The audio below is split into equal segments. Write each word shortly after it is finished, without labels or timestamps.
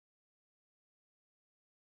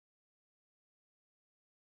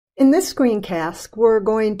In this screencast, we're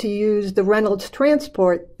going to use the Reynolds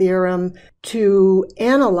transport theorem to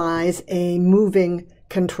analyze a moving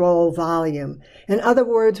control volume. In other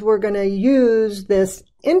words, we're going to use this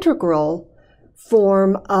integral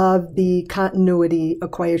form of the continuity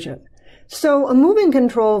equation. So a moving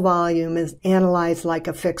control volume is analyzed like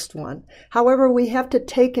a fixed one. However, we have to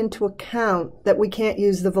take into account that we can't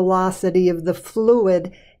use the velocity of the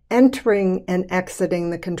fluid entering and exiting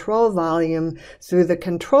the control volume through the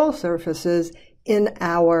control surfaces in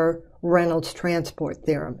our Reynolds transport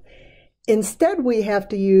theorem. Instead, we have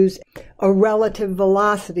to use a relative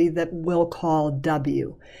velocity that we'll call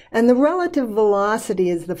W. And the relative velocity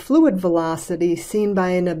is the fluid velocity seen by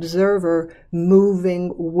an observer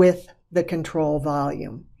moving with the control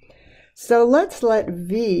volume. So let's let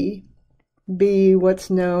V be what's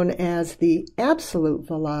known as the absolute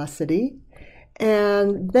velocity.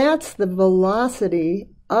 And that's the velocity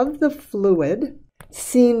of the fluid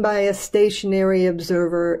seen by a stationary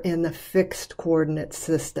observer in the fixed coordinate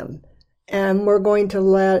system. And we're going to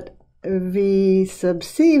let V sub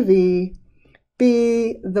CV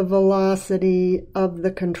be the velocity of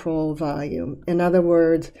the control volume. In other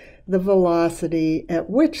words, the velocity at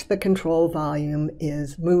which the control volume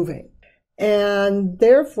is moving. And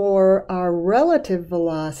therefore, our relative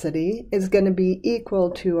velocity is going to be equal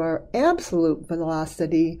to our absolute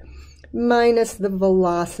velocity minus the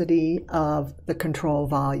velocity of the control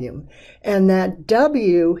volume. And that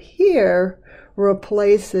W here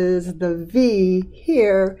replaces the V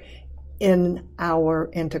here in our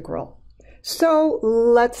integral. So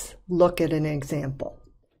let's look at an example.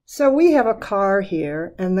 So we have a car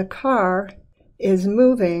here, and the car is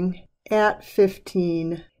moving at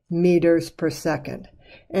 15 meters per second.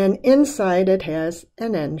 And inside it has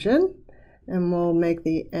an engine, and we'll make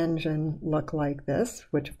the engine look like this,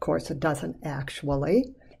 which of course it doesn't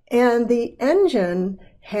actually. And the engine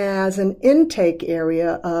has an intake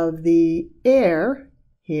area of the air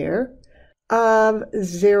here of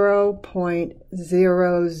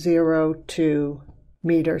 0.002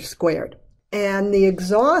 meters squared. And the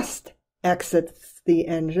exhaust exits the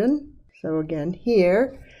engine, so again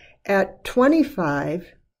here, at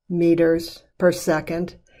 25 meters per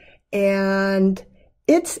second, and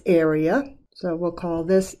its area, so we'll call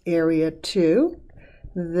this area 2,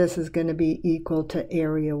 this is going to be equal to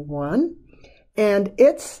area 1, and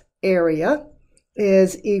its area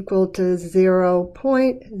is equal to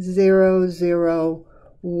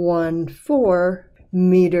 0.0014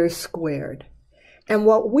 meters squared. And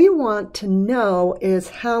what we want to know is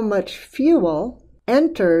how much fuel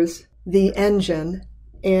enters the engine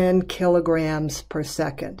in kilograms per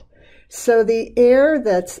second. So the air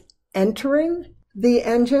that's entering the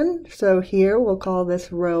engine, so here we'll call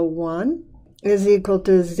this row 1, is equal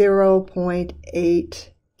to 0.8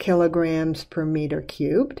 kilograms per meter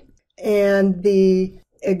cubed. And the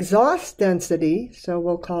exhaust density, so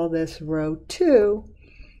we'll call this row 2,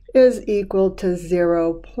 is equal to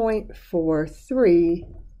 0.43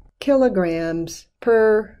 kilograms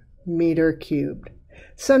per meter cubed.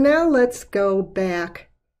 So now let's go back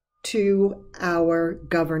to our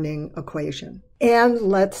governing equation, and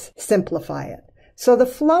let's simplify it. So the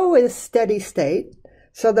flow is steady state,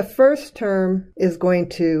 so the first term is going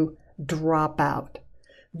to drop out.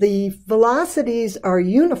 The velocities are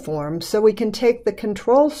uniform, so we can take the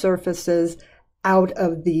control surfaces out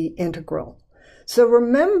of the integral. So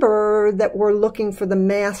remember that we're looking for the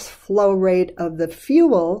mass flow rate of the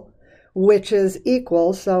fuel, which is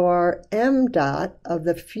equal, so our m dot of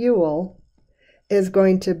the fuel is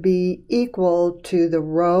going to be equal to the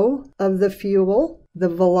rho of the fuel, the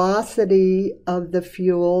velocity of the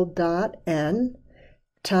fuel dot n,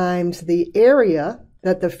 times the area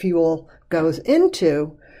that the fuel goes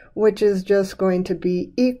into, which is just going to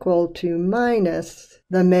be equal to minus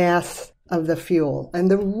the mass of the fuel.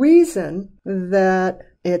 And the reason that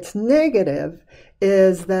it's negative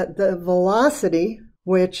is that the velocity,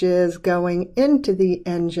 which is going into the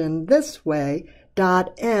engine this way,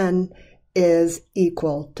 dot n, is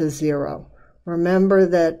equal to 0. Remember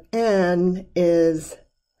that n is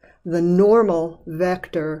the normal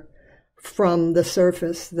vector from the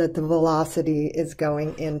surface that the velocity is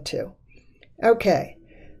going into. Okay,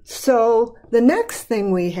 so the next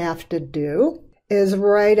thing we have to do is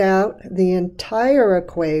write out the entire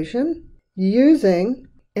equation using,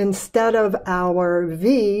 instead of our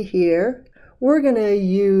v here, we're going to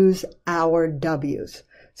use our w's.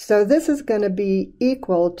 So this is going to be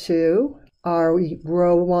equal to our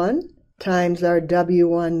rho 1 times our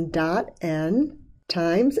w1 dot n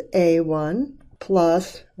times a1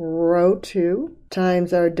 plus rho 2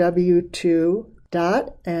 times our w2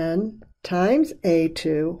 dot n times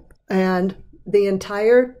a2, and the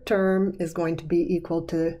entire term is going to be equal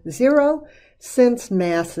to 0 since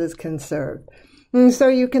mass is conserved. And so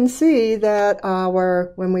you can see that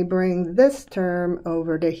when we bring this term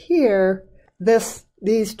over to here,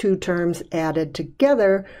 these two terms added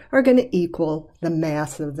together are going to equal the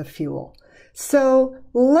mass of the fuel. So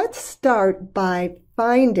let's start by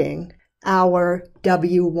finding our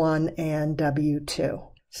W1 and W2.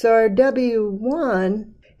 So our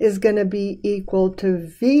W1 is going to be equal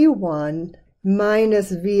to V1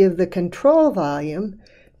 minus V of the control volume.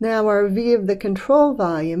 Now our V of the control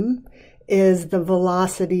volume is the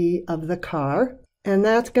velocity of the car, and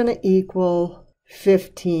that's going to equal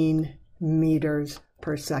 15 meters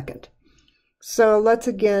per second. So let's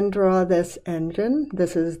again draw this engine.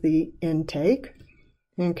 This is the intake.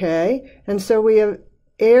 Okay, and so we have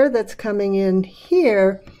air that's coming in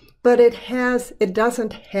here, but it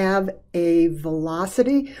doesn't have a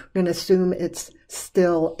velocity. We're going to assume it's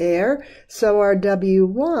still air. So our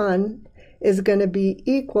W1 is going to be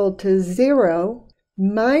equal to 0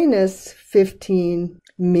 minus 15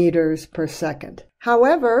 meters per second.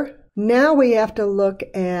 However, now we have to look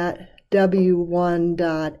at W1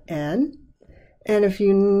 dot n. And if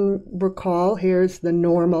you recall, here's the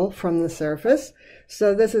normal from the surface.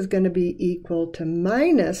 So this is going to be equal to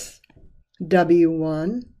minus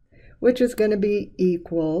W1, which is going to be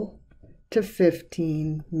equal to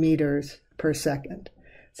 15 meters per second.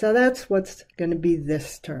 So that's what's going to be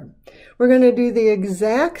this term. We're going to do the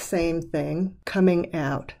exact same thing coming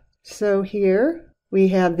out. So here we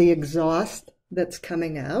have the exhaust that's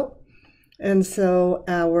coming out. And so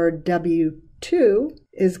our W2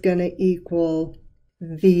 is going to equal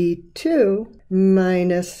V2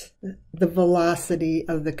 minus the velocity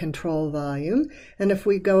of the control volume. And if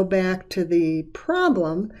we go back to the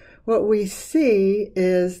problem, what we see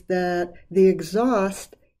is that the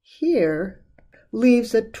exhaust here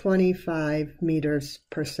leaves at 25 meters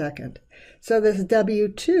per second. So this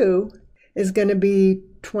W2 is going to be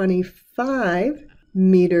 25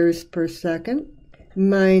 meters per second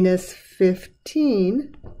minus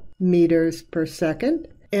 15 meters per second,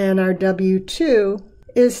 and our W2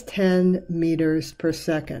 is 10 meters per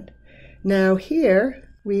second. Now here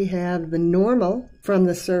we have the normal from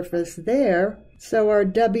the surface there, so our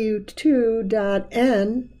W2 dot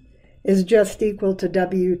n is just equal to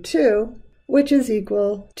W2, which is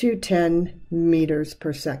equal to 10 meters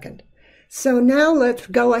per second. So now let's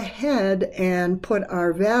go ahead and put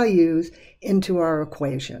our values into our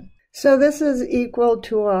equation. So this is equal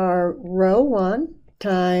to our rho 1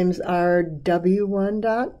 times our W1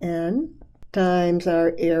 dot n times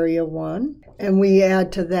our area 1. And we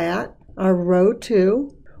add to that our rho 2,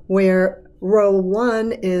 where rho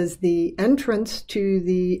 1 is the entrance to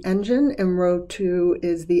the engine and rho 2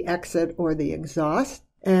 is the exit or the exhaust.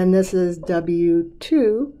 And this is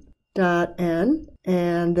W2 dot n,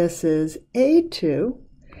 and this is A2.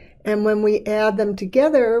 And when we add them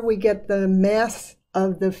together, we get the mass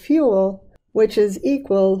of the fuel, which is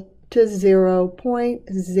equal to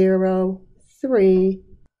 0.03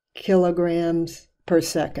 kilograms per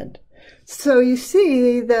second. So you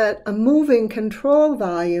see that a moving control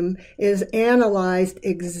volume is analyzed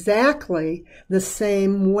exactly the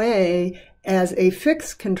same way as a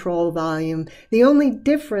fixed control volume. The only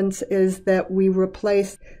difference is that we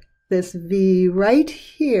replace this V right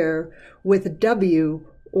here with W,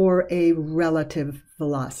 or a relative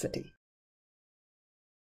velocity.